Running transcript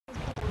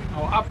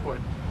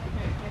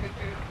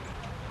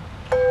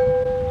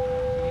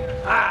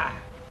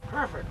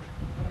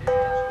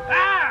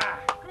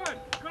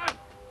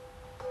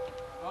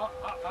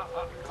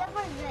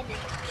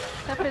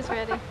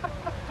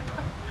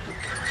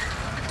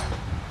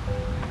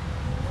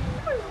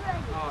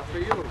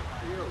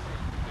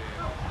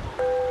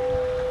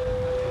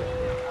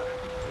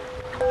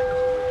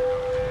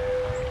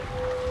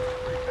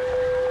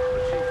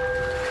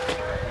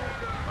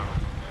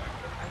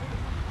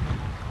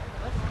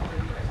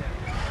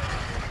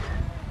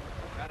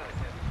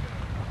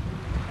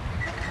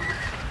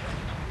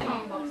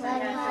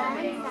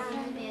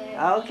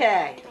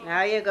Okay,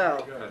 now you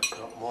go. Good.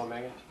 More,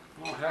 Megan?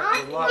 Oh,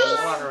 heck, a lot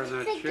of water in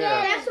that chair.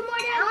 Have some more.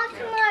 I want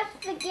some more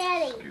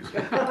spaghetti.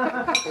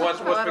 What's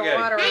spaghetti?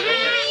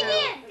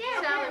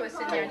 Sally was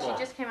sitting there and she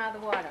just came out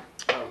of the water.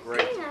 Oh,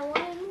 great.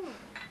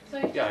 So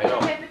you Yeah, I know.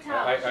 paper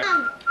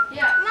towel.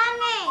 Yeah.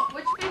 Mommy.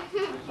 Which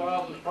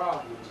Solve the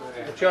problem.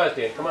 It's yours,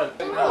 Dan. Come on.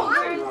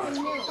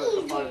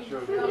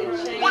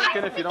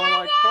 Chicken if you don't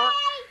like pork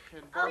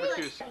and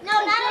barbecue. No,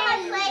 not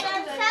on my plate.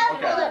 On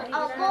salad.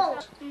 I'll bowl.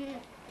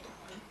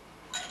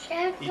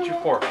 Eat your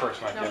fork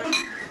first, my kid.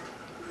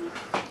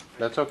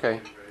 That's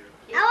okay.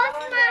 I want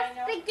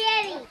more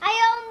spaghetti. I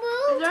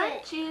don't move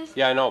it. cheese?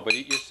 Yeah, I know, but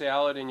eat your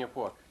salad and your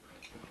pork.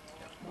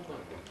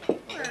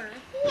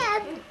 Yeah,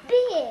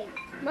 big.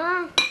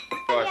 Mom.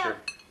 Dishwasher.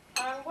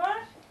 What?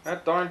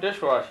 That darn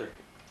dishwasher.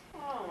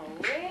 Oh,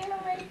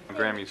 really?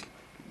 Grammys.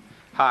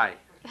 Hi.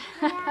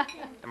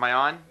 Am I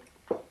on?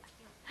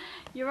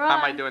 You're How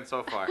am I on. doing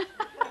so far?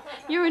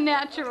 You're a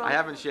natural. I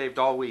haven't shaved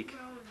all week.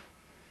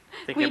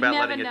 Thinking We'd about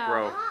never letting it know.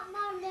 grow.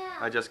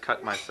 I just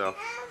cut myself.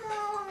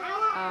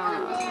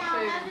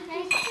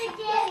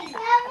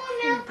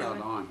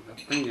 Got on. That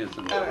thing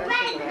isn't.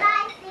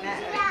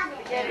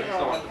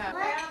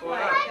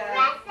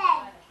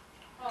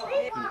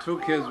 And 2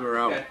 kids were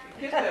out.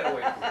 Get that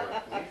away from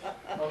her, please.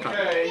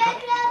 Okay.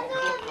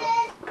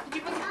 Did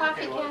you put the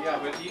coffee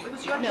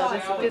can?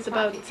 No, there's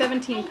about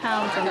 17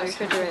 pounds in the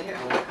refrigerator.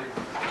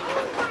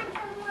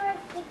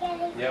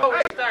 Yeah.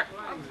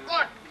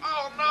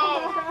 Oh, no!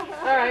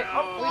 All right,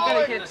 we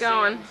gotta get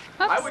going. Oops.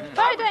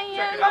 Bye,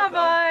 Diane.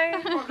 Bye-bye.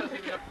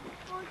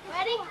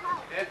 Ready?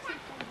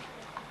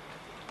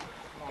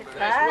 It's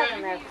fast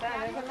and that's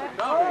fun, isn't it?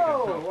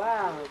 Oh,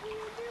 wow.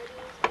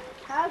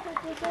 How's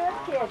it with this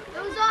kid?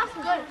 It was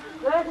awesome. Good.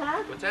 Good,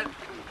 huh? What's that?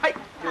 Hey,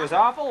 it was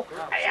awful.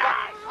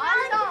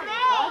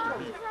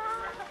 Awesome.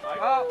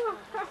 Oh,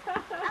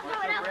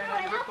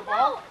 Rip the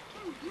ball?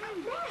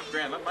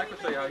 Grand, let Michael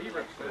show you how he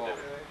rips the ball.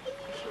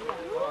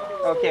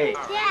 okay.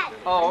 Dad.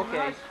 Oh,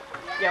 okay.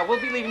 Yeah, we'll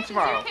be leaving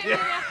tomorrow. Keep your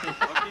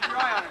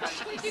eye on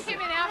it. You came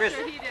in after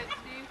he did,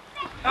 Steve.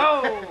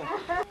 Oh!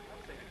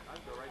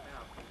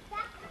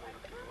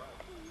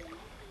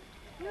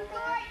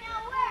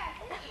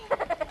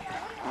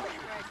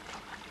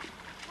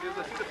 See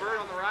the bird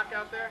on the rock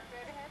out there?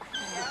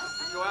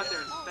 You go out there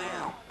and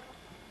stand.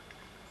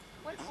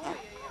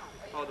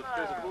 Oh,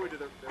 there's a buoy to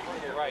the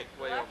right,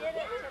 way over. There's a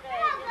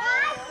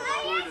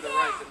buoy to the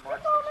right that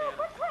marks the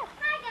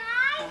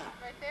channel.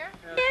 Right there?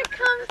 Here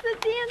comes the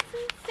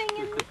dancing,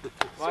 singing,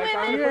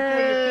 swimming.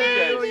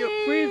 Oh,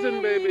 you're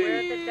freezing, baby.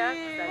 The ducks?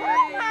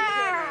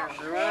 I got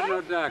There are no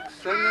ducks.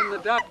 Send in the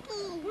ducks.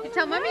 You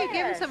tell Mommy you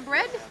gave him some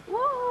bread?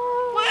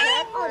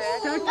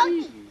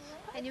 Duckies.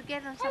 And you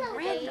gave him some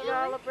bread? Eat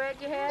all the bread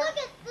you had?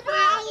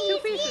 Two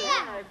pieces.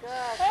 Oh, my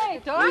God. Hey,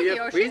 doggy. Yeah,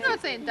 Oh, she's pieces.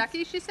 not saying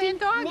ducky, she's saying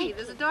doggy.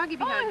 There's a doggy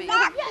behind me.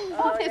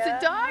 Oh, There's yeah.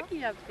 a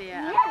doggy up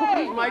there.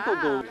 Where's Michael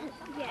go?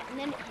 Yeah, and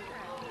then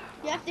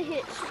you have to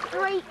hit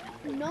straight.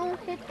 No,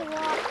 hit the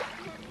wall.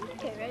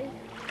 Okay, ready?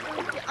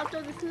 I'll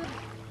throw this to him.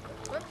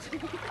 Whoops.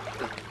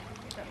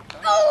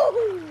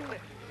 Oh!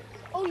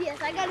 Oh, yes,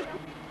 I got it.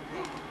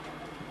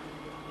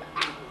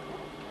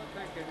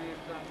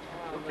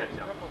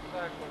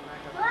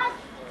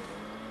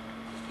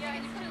 Yeah,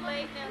 and you put a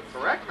leg down.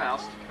 Correct,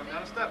 Mouse. Come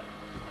down a step.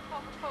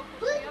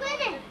 Who's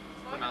winning?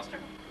 The mouse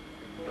turn.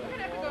 We're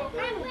gonna have to go.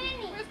 I'm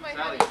winning. Where's my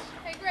Sally. honey?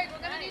 Hey, Greg,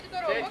 we're gonna need to go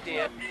to a Okay,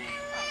 bookstore. Dan.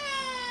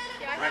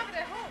 Yeah, I have it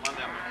at home. Come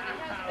on down.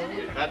 And it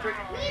has in it. Patrick?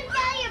 We can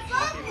tell your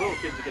book. These little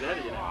kids will get ahead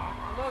of you now.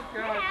 Look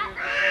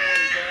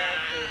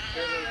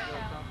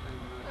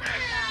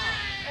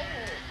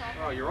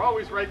Oh, you're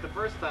always right the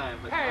first time,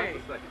 but Hey.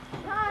 not the second.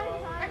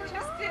 I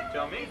just did.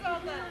 Tell me. He's all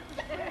done.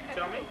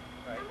 Tell me.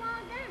 I'm all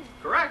done.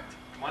 Correct.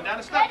 Come on down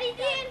a step. Ready,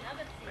 Dan?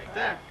 Right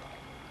there.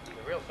 The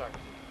real soccer.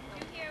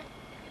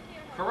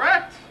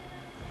 Correct.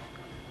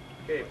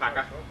 Okay,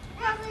 Paca.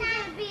 I'm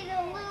gonna be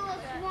the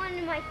littlest one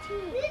in my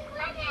team.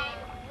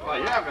 Well,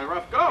 you're having a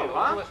rough go,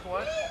 huh? Littlest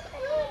one.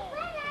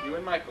 You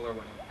and Michael are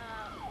winning.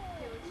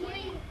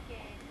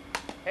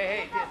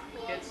 Hey,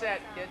 get set.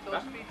 Get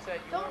those feet set.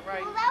 You went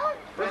right. Well, that was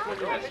First one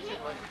you Let's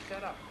missed.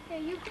 set up. yeah,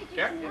 you pick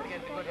Here. your You have to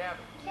get the good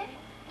habit.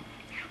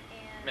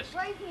 Missed.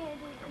 right-handed.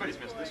 Everybody's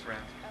missed this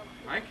round.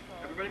 Mike,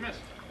 everybody missed.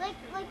 Like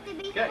the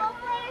Okay. baseball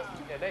players.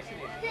 Yeah, nice and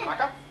easy.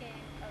 Paca.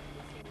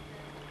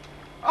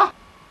 Ah!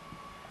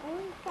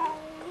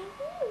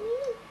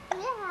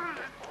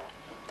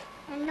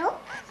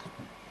 Nope.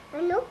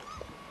 Nope.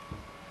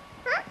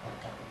 Huh?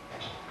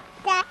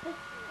 That man.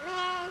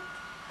 Man.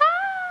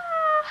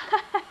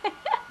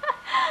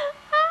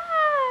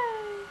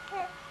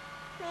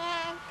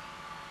 Man.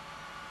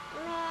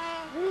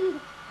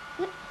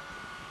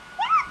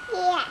 Not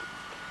yet.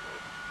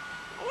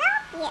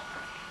 Not yet.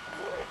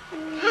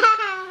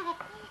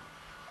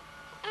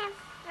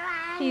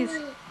 He's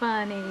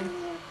funny.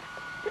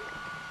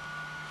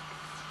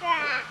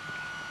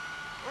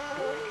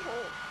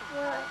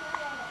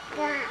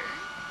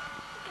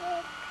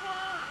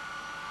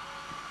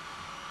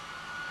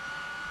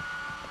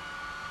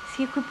 Is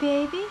he a good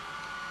baby?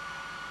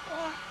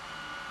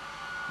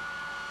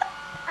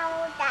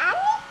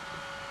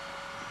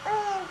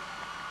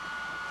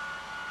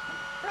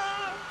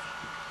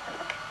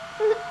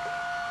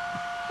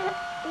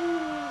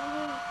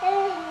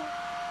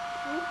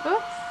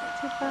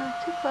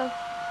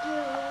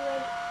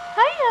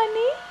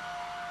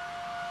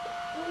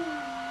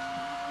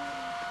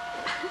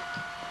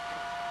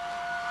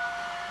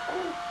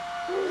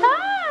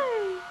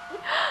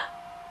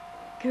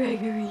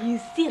 Gregory, you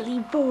silly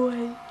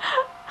boy.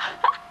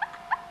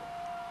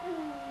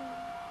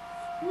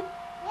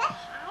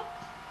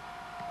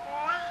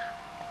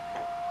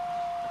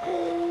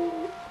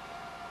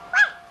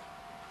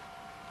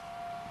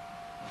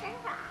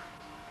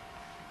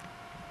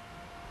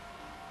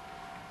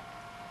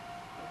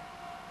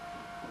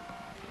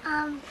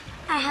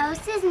 Our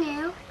house is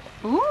new.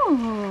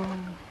 Ooh,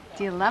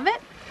 do you love it?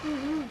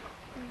 Mm-hmm.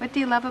 What do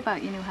you love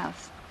about your new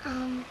house?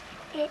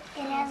 It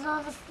has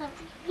all the stuff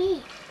we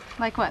need.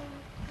 Like what?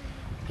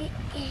 It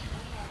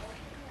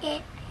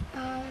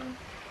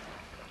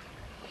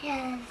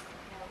has...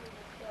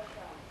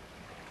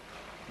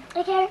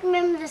 I can't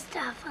remember the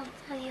stuff. I'll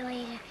tell you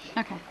later.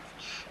 Okay.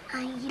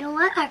 You know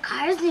what? Our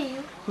car's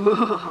new.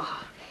 Ooh,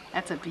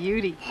 that's a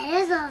beauty. It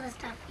has all the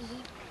stuff we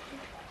need.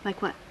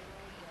 Like what?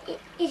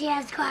 It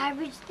has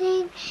garbage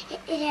thing.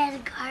 It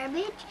has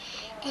garbage.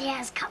 It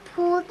has cup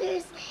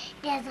holders.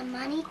 It has a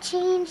money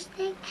change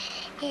thing.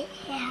 It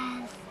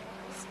has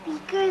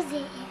speakers.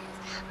 It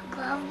has a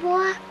glove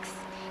box. It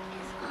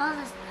has all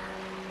the stuff.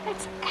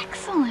 That's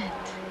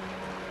excellent.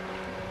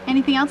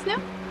 Anything else new?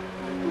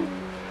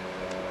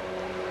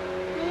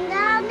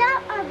 No,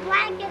 not our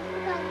blankets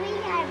because we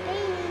had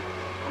baby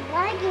a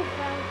blanket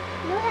from.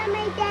 You know how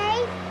many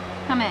days?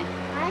 How many?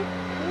 1,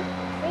 2,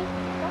 3,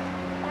 4,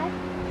 5,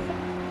 6,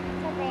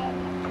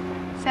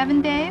 7.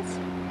 7 days?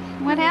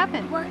 What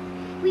happened? What?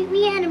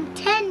 We had him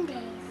 10 days.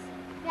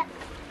 Yep.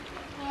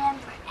 We had him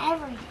for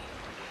every day.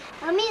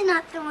 Mommy's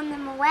not throwing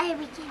them away.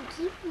 We can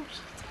keep them,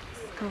 she says.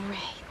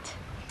 Great.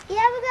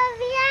 Yeah, because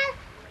we had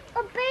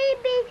a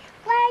baby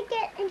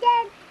blanket and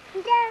then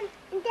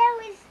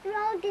we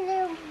throw it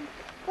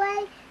away.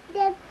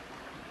 Then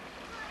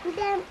you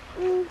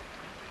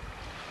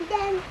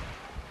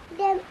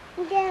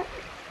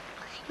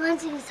want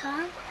to sing a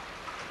song?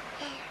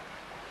 Yeah.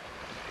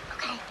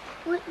 Okay.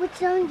 What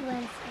song do you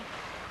want to sing?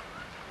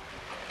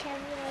 Tell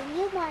me what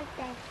you want to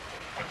sing.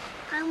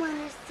 I want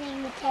to sing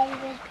the Teddy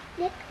Bear's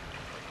Picnic.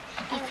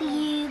 If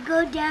you go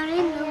down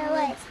in the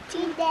woods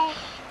today,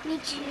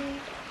 make sure.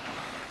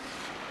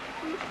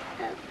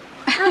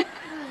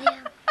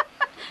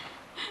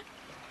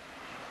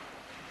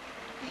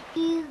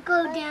 You go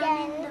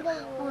down in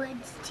the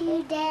woods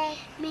today,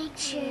 make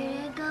sure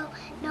to go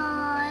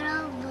not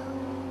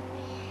alone.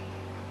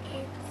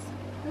 It's,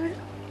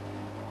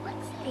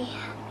 what's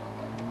that?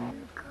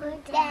 Go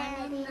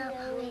down in the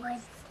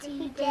woods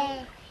today,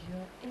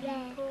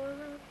 ready for a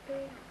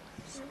big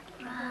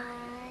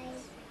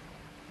surprise.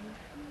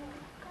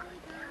 Go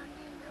down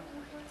in the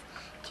woods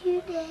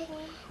today,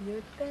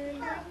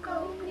 not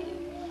going in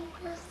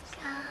the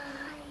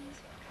skies.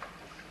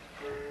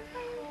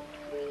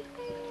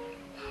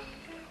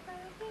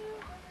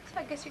 So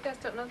I guess you guys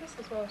don't know this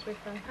as well as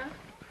we've done, huh?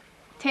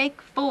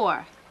 Take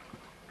 4.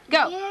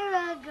 Go. You're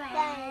a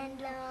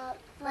grand old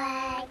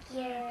flag,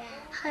 you're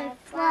a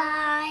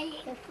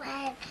flying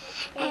flag,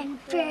 and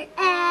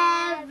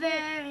forever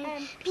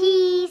in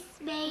peace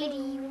may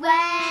we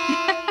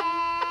wave.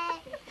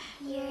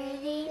 You're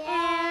the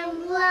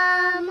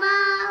emblem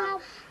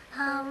of a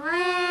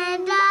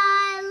land I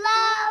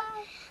love,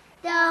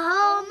 the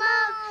home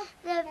of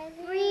the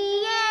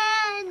free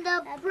and the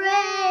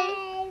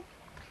brave.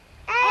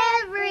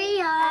 Every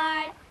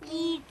heart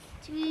beats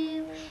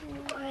true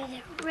for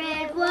the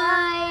red,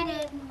 white,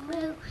 and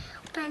blue.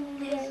 When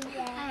there's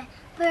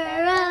never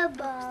a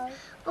boast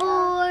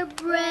or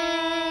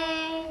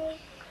brave,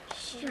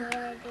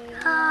 should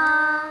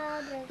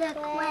all the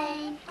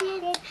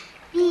acquaintance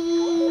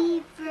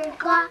be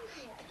forgot?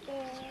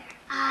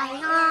 I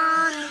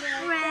on a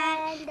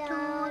grand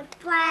old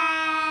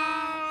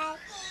flag.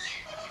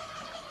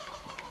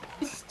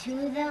 To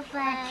the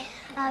flag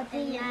of the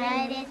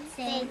United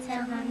States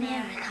of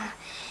America,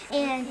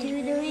 and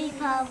to the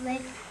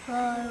republic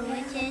for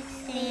which it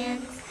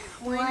stands,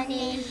 one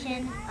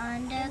nation,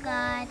 under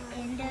God,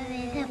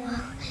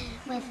 indivisible,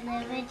 with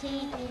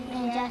liberty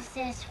and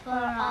justice for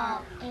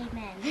all.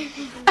 Amen.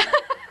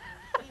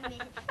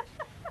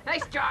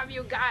 Nice job,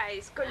 you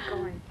guys. Good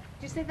going.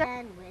 Did you say that?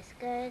 And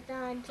whiskers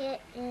on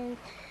kittens,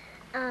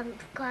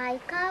 fly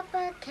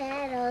copper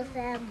kettles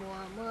and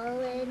warm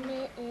woolen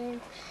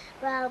mittens,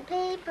 brown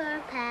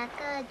paper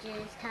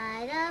packages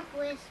tied up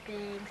with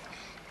strings.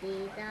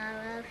 These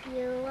are a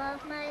few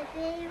of my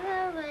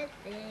favorite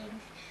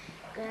things.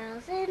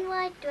 Girls in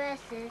white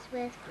dresses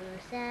with blue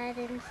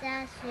satin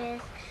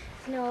sashes,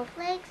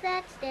 snowflakes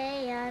that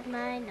stay on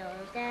my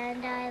nose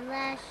and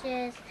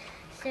eyelashes,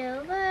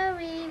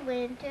 silvery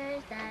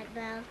winters that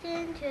melt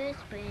into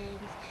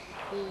springs.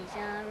 These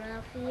are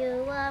a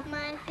few of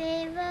my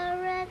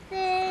favorite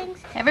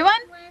things.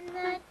 Everyone? When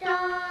the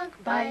dog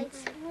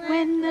bites,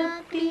 When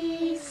the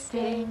bee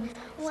stings,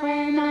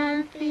 when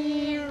I'm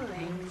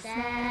feeling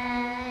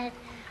sad,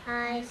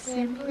 I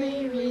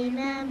simply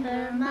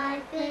remember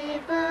my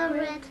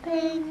favorite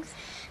things,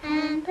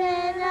 and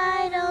then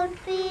I don't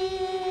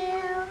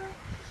feel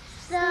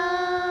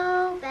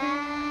so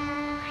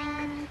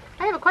bad.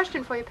 I have a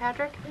question for you,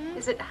 Patrick.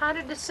 Is it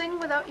harder to sing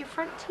without your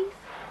front teeth?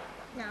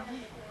 No.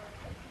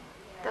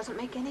 Doesn't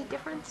make any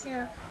difference?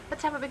 No.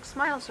 Let's have a big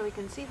smile so we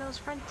can see those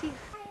front teeth.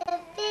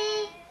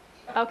 Happy,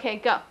 Okay,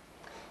 go.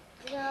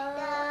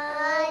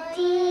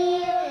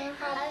 dear,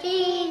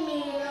 happy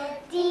meal,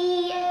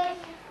 dear,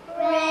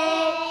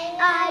 rain,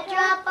 a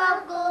drop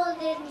of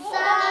golden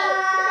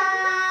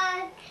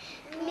sun.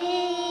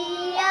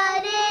 Me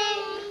a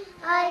name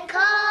I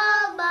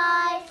call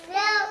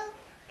myself,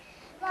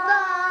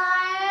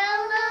 far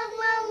along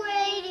the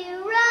way to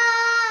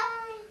run.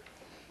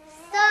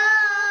 So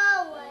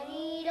I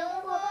need a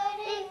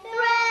warning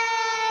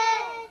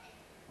thread.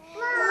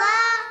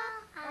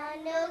 I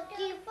know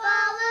keep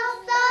follow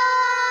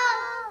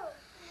soul.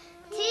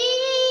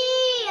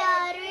 Tea,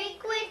 a drink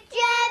with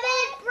jam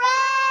and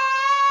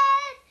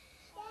bread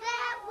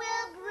that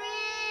will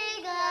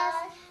bring us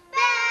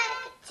back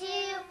to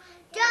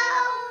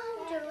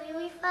dough. Do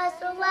we fuss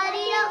or what do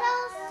you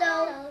so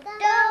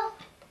dough?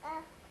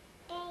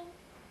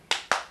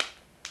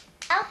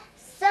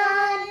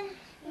 Sun,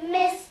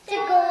 Mr.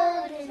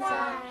 Golden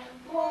Sun,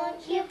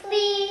 won't you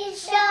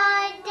please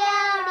shine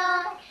down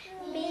on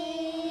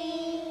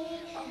me?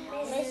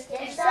 Mr.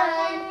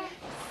 Sun,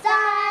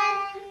 Sun,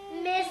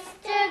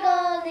 Mr.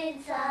 Golden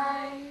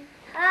Sun,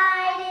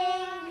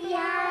 hiding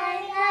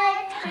behind the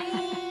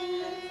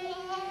tree.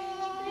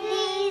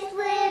 These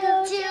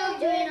little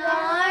children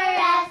are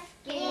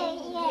asking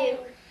you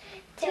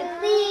to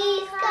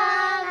please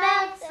come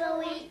out so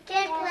we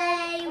can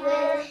play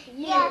with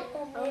you.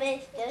 Oh,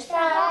 Mr.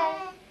 Sun,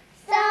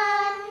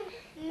 Sun,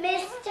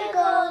 Mr.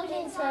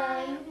 Golden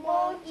Sun,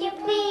 won't you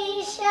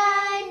please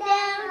shine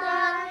down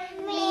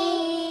on me?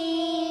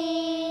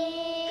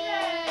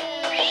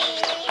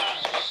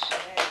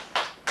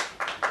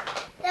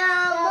 The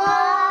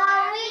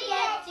more we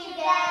get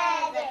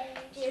together,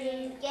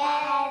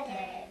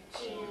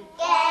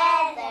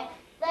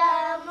 the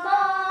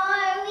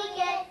more we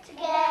get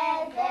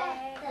together,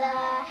 the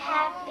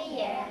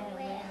happier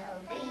we'll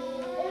be.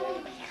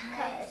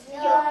 Because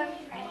your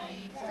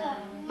friends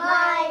are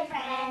my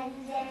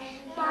friends, and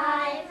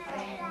my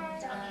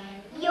friends are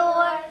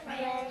your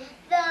friends.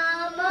 The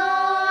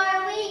more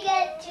we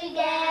get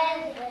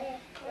together,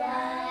 the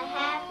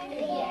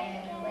happier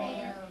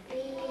we'll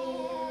be.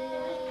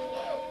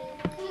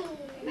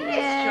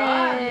 Nice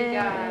job, you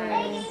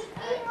guys.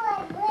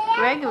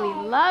 Gregory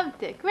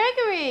loved it.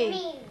 Gregory!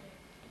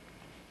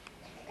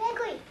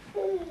 Gregory.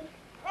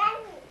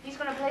 He's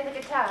going to play the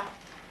guitar.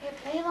 Here,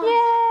 play along. Yay!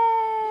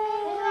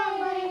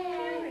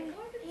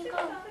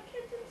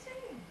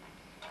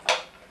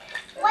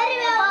 What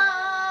about?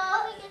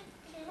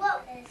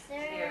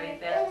 Very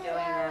best doing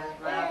that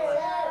marvelous.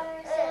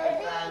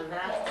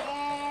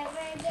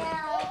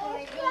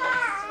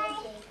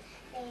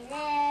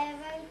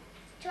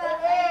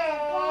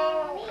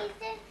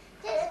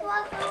 Just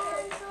walk on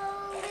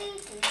slowly,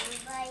 do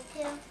like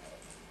him.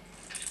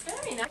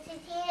 Very nice. Circus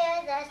is here,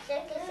 the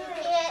circus is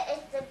here,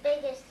 it's the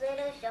biggest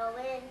little show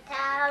in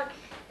town.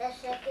 The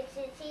circus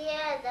is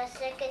here, the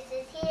circus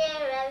is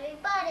here,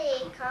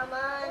 everybody come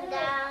on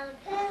down.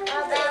 A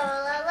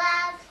barrel of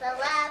laughs, a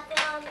laugh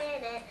for a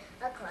minute,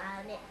 a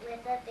clown it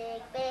with a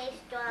big bass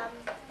drum.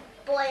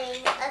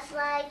 Boing, a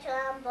slide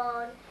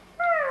trombone,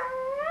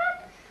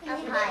 a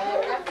pie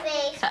in the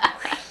face.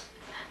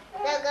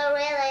 The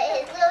gorilla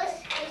is loose,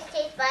 he's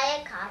chased by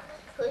a cop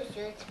who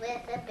shoots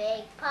with a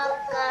big pump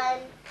gun.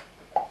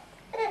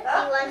 He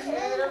wants a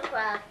little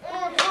frog,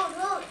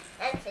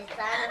 and sits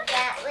on a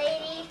fat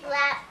lady's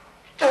lap.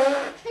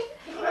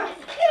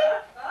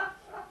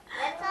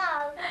 That's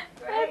all.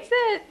 That's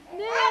it.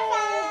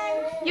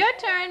 Yay. Your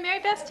turn, Mary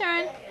Beth's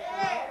turn.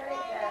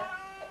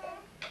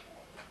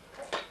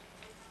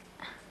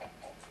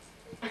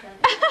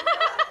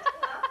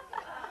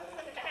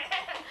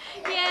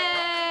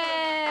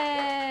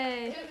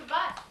 Yay! Do the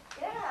bus.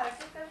 Yeah, I was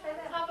just going to say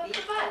that. How about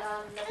the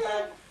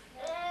bus?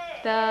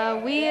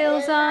 The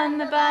wheels on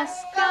the bus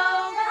go.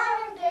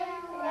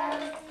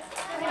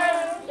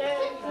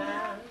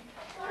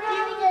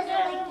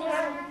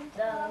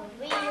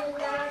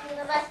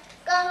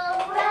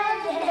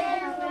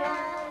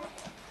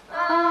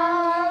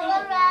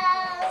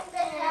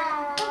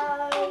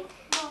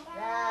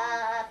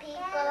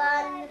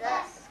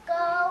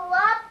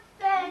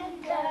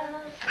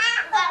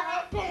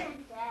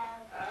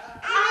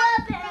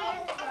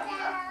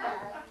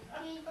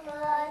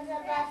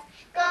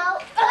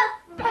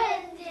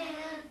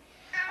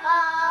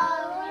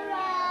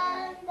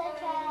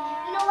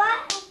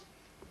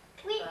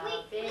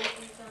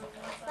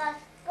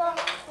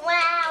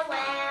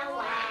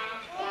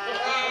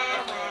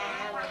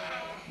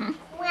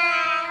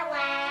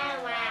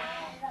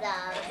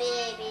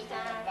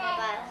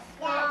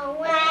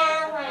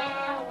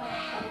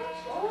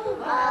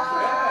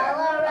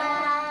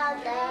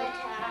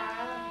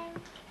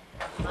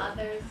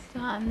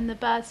 On the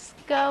bus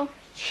go.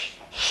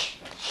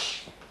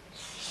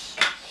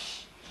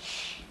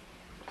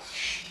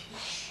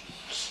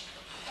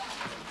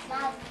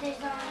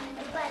 Monsters on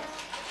the bus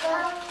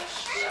go.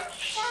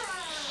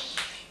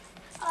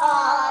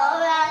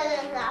 All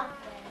around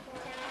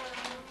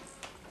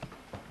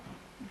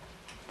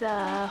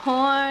The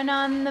horn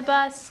on the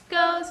bus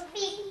goes.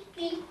 beep,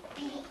 beep,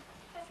 beep,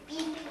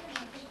 beep,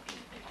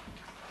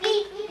 beep, beep,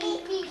 beep,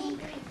 beep,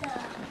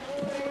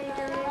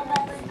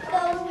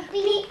 beep,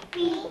 beep,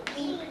 beep,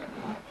 beep.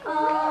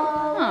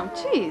 Oh,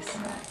 jeez.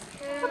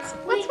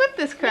 What's with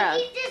this crowd?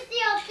 We just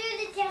see all through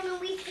the town and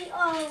we see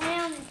all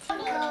around the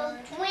town.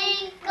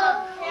 Twinkle,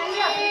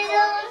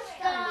 little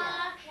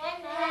star,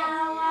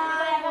 how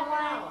I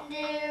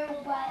wonder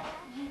what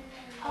you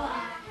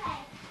are.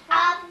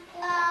 Up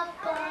above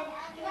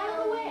the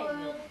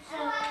world so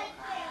high.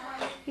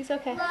 He's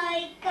okay.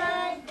 Like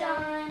a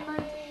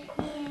diamond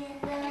in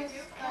the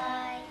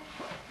sky.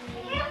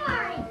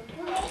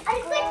 I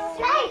think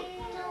straight.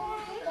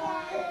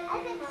 I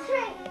think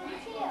straight.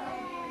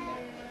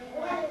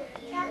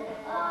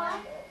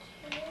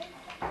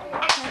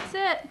 That's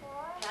it.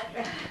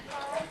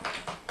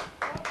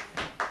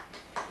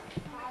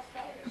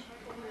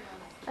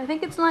 I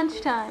think it's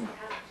lunchtime.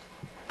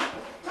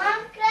 Mom,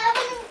 grab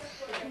it.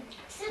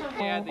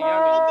 Yeah, the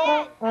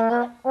yummy.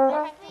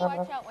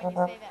 Watch out when you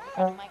say that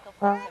because Michael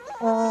thinks it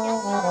because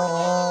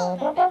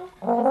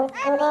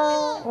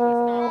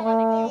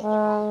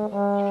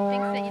he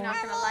thinks that you're not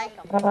going to like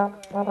him.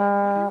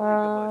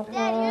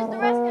 Dad, here's the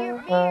rest of your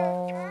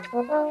beer.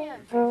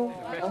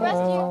 The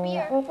rest of your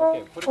beer.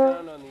 Okay, put it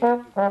down on the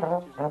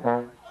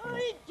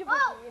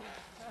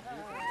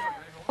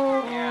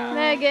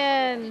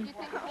Megan.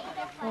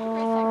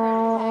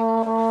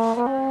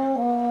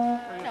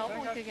 No, we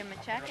could give him a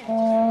check and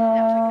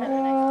that would be kind of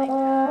a nice thing to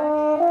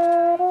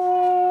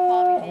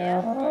Paul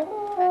Revere,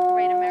 a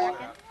great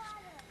American.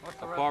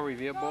 A Paul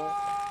Revere bowl.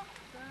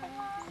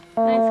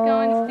 Nice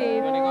going,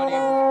 Steve. Gonna go to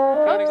your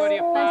Nice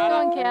father?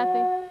 going,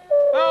 Kathy.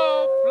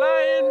 Oh,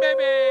 flying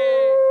baby!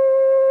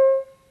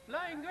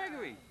 Flying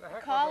Gregory.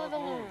 Call of the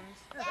loons.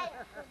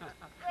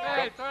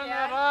 Hey, turn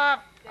that off.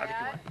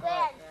 Dad,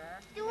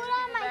 do it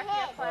on my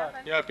head.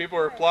 Yeah, people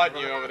are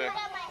applauding you over there. Do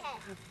it on my head.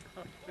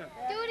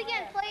 Do it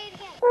again. Play it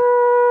again.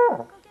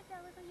 Go get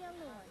that little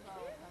yellow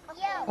one.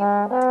 Yeah.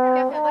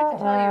 Kathy, I'd like to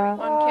tell you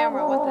on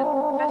camera what the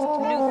best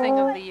new thing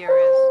of the year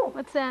is.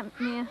 What's that,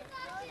 Mia?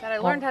 That I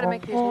learned how to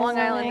make these Long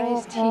Island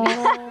iced teas.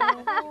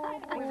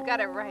 We've got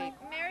it right.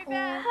 Mary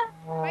Beth,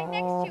 right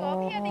next to you,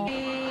 over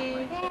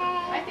here.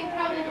 I think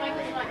probably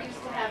Michael's not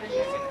used to having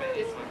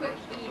this quick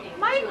eating.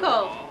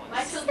 Michael!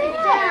 Michael eats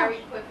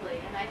very quickly,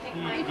 and I think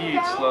Michael... He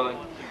eats slowly.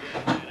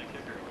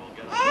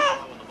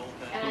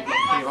 And I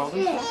think Michael's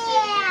used to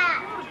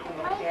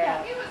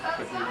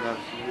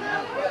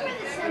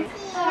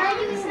Can I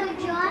do some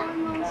John?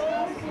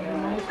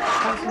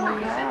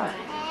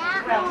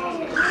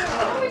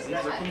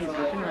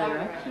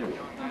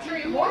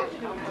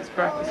 He's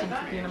practicing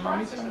for being a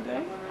mommy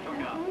someday.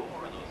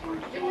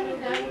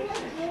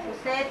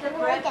 Save the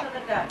bread for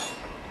the duck.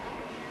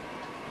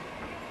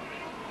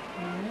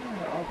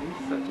 Yeah, oh, he's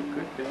such a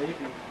good baby.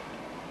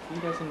 He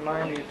doesn't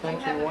mind the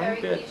attention one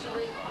bit.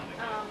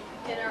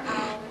 dinner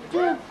hour.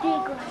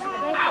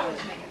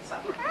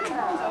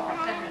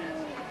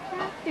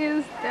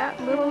 Is that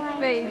little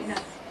face?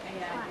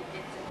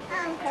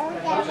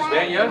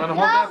 Ben, you want to hold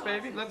that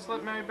baby? Let's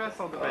let Mary Beth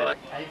hold the baby. I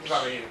think you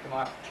probably need to come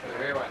off for the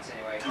rear ones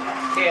anyway.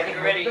 Okay, I think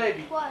we're ready.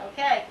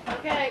 Okay,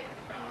 okay.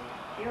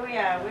 Here we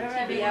are. We're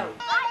ready.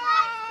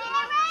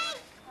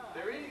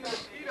 They're eating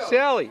mosquitoes.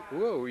 Sally,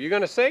 whoa, you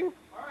gonna sing?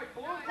 All right,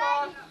 balloon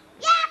toss.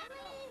 Yeah,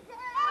 please.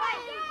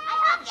 I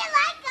hope you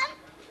like them.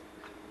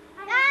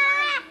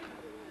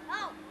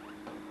 Oh.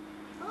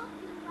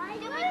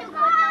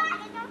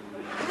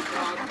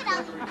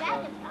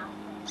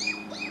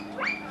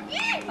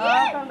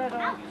 Off a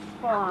little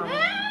spawn.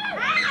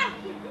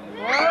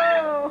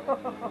 Whoa!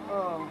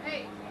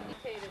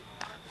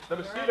 The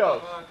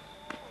mosquitoes.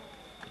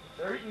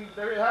 They're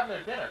having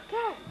their dinner.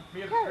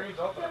 Me and the screen's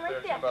open up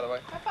there too, by the way.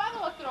 My father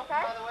left it open,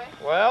 by the way.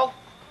 Well,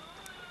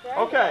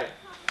 okay.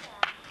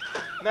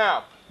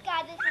 Now,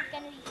 God, this is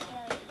gonna be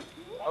scary.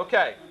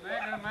 okay.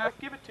 Let's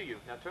give it to you.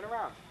 Now turn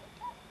around.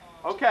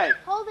 Okay.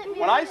 Hold it.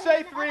 When I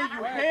say three,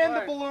 you hand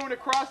the balloon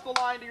across the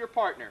line to your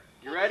partner.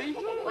 You ready?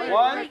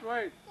 One,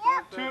 Wait.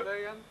 two.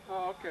 They in?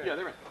 Oh, okay. Yeah,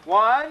 they're in.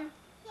 1,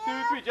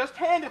 2, 3. Just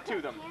hand it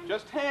to them.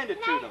 Just hand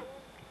it to them.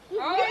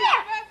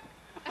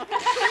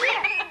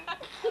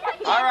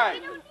 All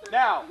right.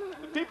 Now,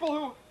 the people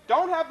who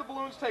don't have the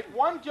balloons take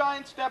one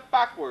giant step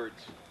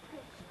backwards.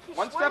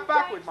 One step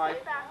backward,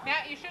 Mike.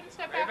 Matt, you shouldn't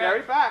step back.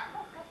 Very back.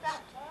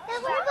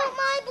 Then what about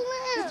my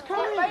balloon? It's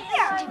coming. Go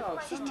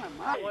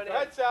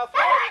ahead, Sal.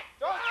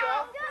 Go,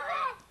 Sal.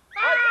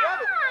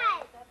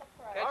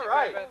 All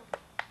right.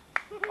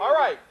 All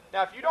right.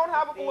 Now, if you don't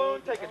have a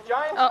balloon, take a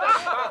giant step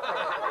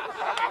backward.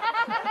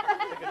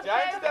 Take a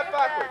giant step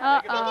backward.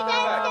 Take a giant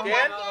step back.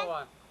 Again.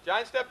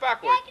 Giant step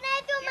backward. Can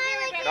I do mine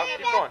like No, Mary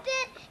keep Beth going.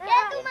 did? Can I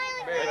do mine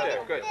like Right Mary there.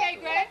 Beth Good. Okay,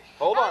 Greg.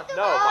 Hold on.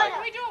 No, Can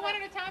Mike. we do it one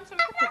at a time so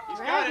He's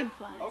got it.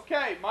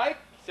 Okay, Mike.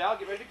 Sal,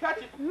 get ready to catch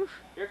it.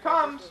 Here it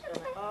comes.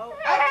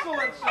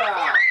 Excellent,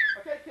 Sal.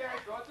 Okay, Karen,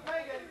 throw it to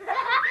Megan.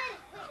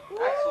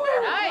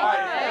 Excellent. Nice. All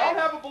right, if you don't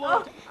have a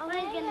balloon.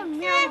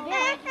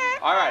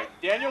 All right,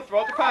 Daniel,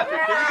 throw it to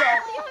Patrick. Here we go.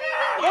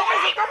 Don't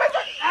miss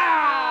it.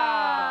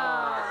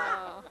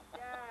 Ah!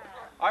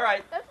 All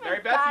right,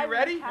 Mary Beth, you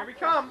ready? Here we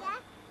come.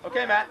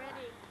 Okay, Matt.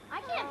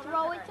 I can't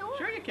throw it to him.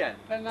 Sure you can.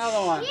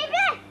 Another one.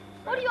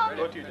 What do you want?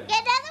 Go to you, Dan.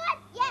 Get another one?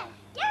 Yeah.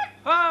 Get it.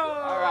 Oh!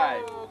 All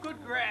right. Good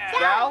grab.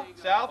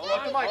 Sal, throw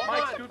it to Mike.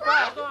 Mike, scoot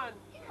back.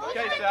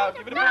 Okay, Sal,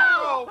 give it a big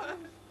throw.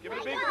 Give it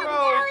a big throw.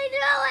 Sally,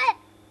 throw it.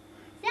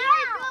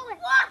 Sally, throw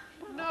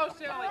it. No,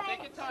 Sally,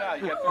 take your time. Sal,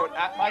 you got to throw it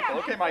at Michael.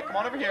 Okay, Mike, come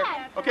on over here.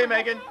 Okay,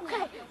 Megan.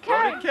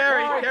 Throw it to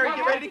Carrie. Carrie,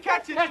 get ready to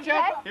catch it.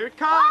 Here it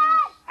comes.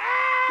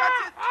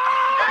 Catch it.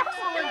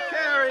 Excellent,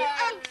 Carrie.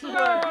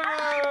 Excellent.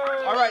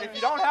 All right, if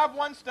you don't have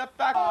one, step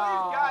back.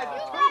 These guys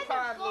are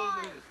two-time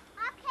losers.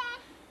 Okay.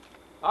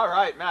 All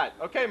right, Matt.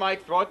 Okay,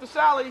 Mike, throw it to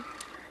Sally.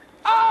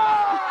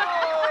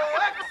 Oh,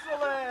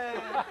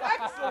 excellent.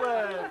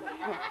 Excellent.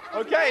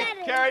 Okay,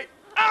 Carrie.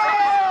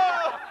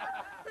 Oh!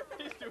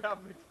 These two have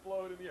them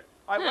explode in the air.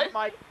 All right, wait,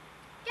 Mike.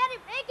 Get it,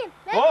 Megan.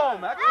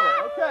 Boom,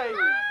 excellent. Okay,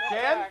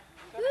 Dan.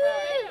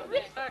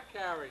 Back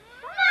carry.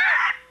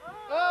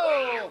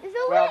 Oh!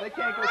 Well, they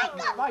can't go too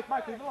Mike,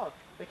 leave it alone.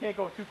 They can't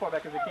go too far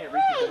back because they can't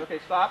reach it. Okay,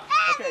 stop.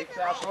 Okay,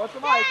 Sal, throw it to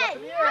Mike. Up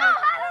in the air.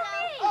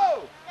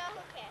 Oh!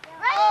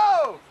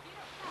 Oh!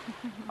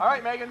 All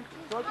right, Megan.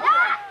 Throw it to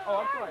Oh,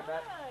 I'm sorry,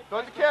 Matt. Throw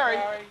it to Carrie.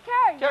 Carrie,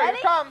 here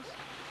it comes.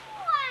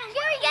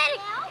 Carrie, get it.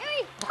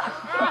 Carrie.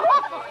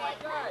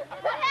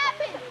 What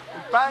happened?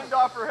 It banged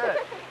off her head.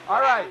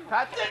 All right,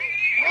 Pat's it.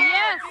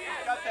 Yes.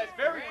 Got that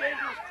very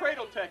dangerous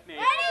cradle technique.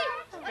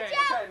 Ready?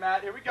 Okay,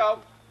 Matt, here we go.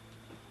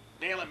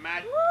 Nail it,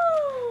 Matt.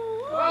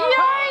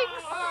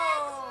 Yikes.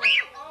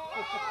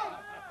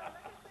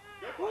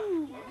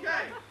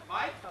 Okay,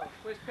 Mike.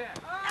 Where's Pat?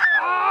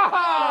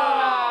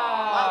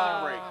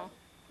 Lousy break.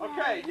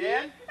 Okay,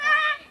 Dan.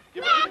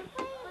 Give it.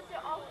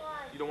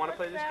 You don't want to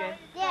play this game?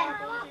 Yeah.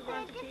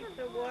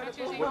 What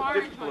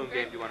different balloon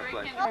game do you want to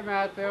play? Hey,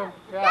 Matthew.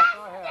 Yeah,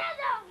 go ahead.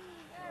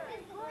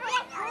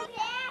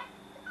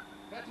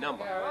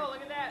 Number. Oh,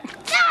 look at that. Oh,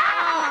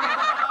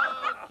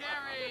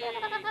 Carrie.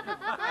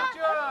 Good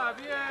job.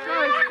 Yeah.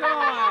 Nice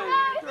going.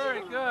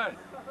 Very good.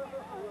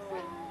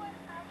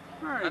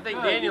 I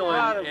think Daniel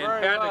and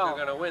Patrick are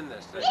going to win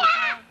this thing. No,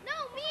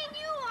 me and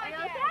you are.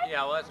 Dad.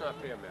 Yeah, well, that's not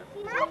fair, man.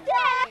 Not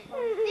Dad.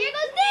 There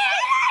goes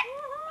Dad.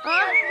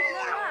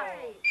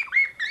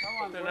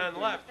 There's none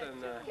left.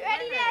 And, You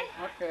ready, Dad?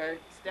 Okay.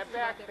 Step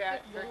back,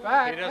 Pat.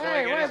 Back. He doesn't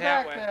Hey, want to get way his hat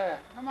back wet. there.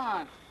 Come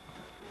on.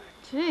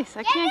 Jeez,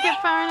 I can't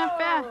get far enough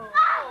back.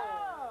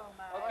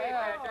 Okay,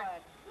 Patrick.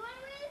 You want to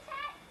read his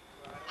hat?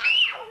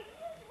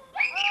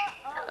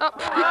 Oh.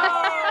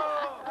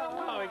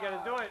 Oh, we got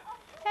to do it.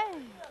 Hey.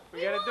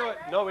 We got to do it.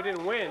 No, we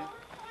didn't win.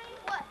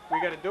 What? We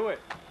got to do it.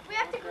 We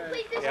have to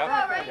complete this Yep,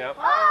 row, right? yep.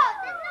 Oh,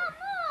 there's no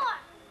more.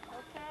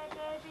 Okay,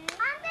 baby.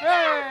 I'm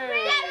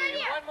Hey.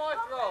 One more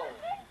throw.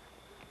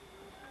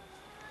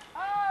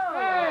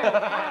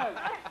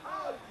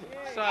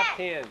 Soft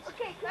hands.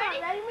 Okay, ready?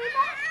 Ready,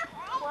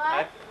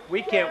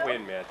 We can't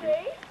win, Matthew.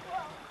 Hey.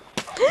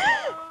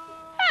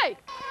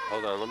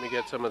 Hold on, let me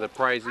get some of the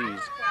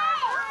prizees.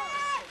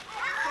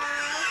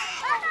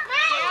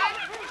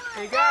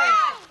 Hey, guys.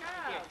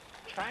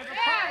 Time for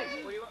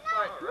prize. What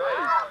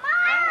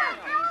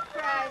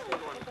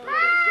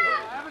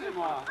do you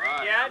want?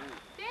 Yeah?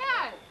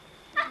 Dad.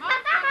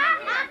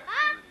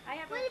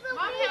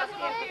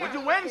 What'd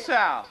you win,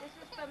 Sal?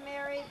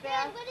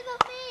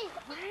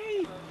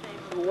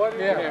 What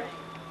here?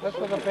 That's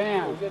for the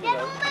band.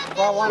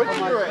 Brought one for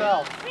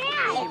myself.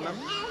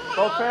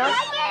 Both pairs?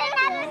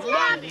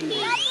 That's it.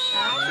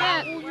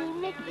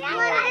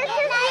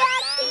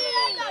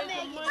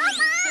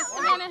 Just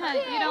a minute,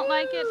 honey. You don't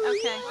like it?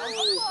 Okay.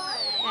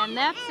 And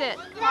that's it.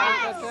 Look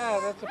at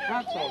that. That's a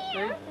pencil,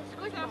 see?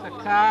 It's a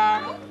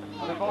car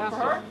with a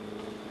pencil.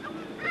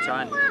 It's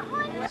on.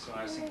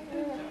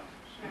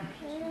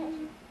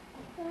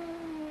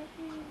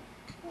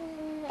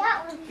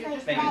 That was like Maybe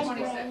it's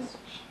 26.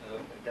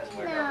 It doesn't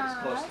work out as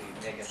close to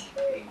Megan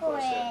being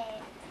closer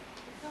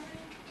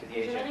to the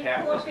age of Pat.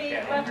 Was Pat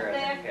and her, I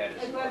think Pat is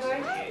close to the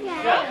age.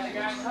 Yeah. It's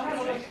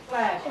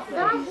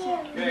not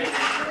here. Good.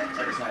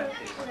 So it's not.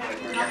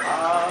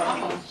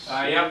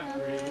 Yep.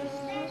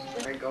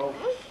 There you go.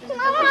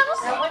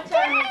 Now what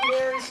time is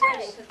Mary's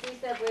wedding? Because he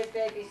said we'd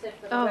babysit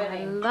for the Oh, I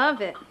wedding.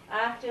 love it.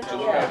 After the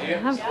look at wedding.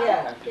 it?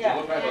 Yeah, yeah.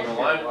 On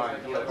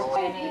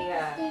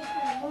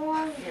the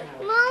line?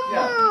 Any,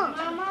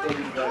 Mama.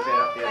 Maybe you got that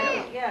up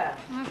there. yeah.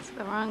 That's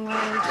the wrong way.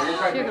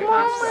 Sugar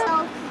pops.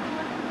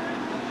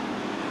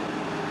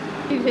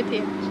 You did the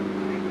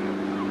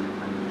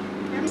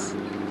action.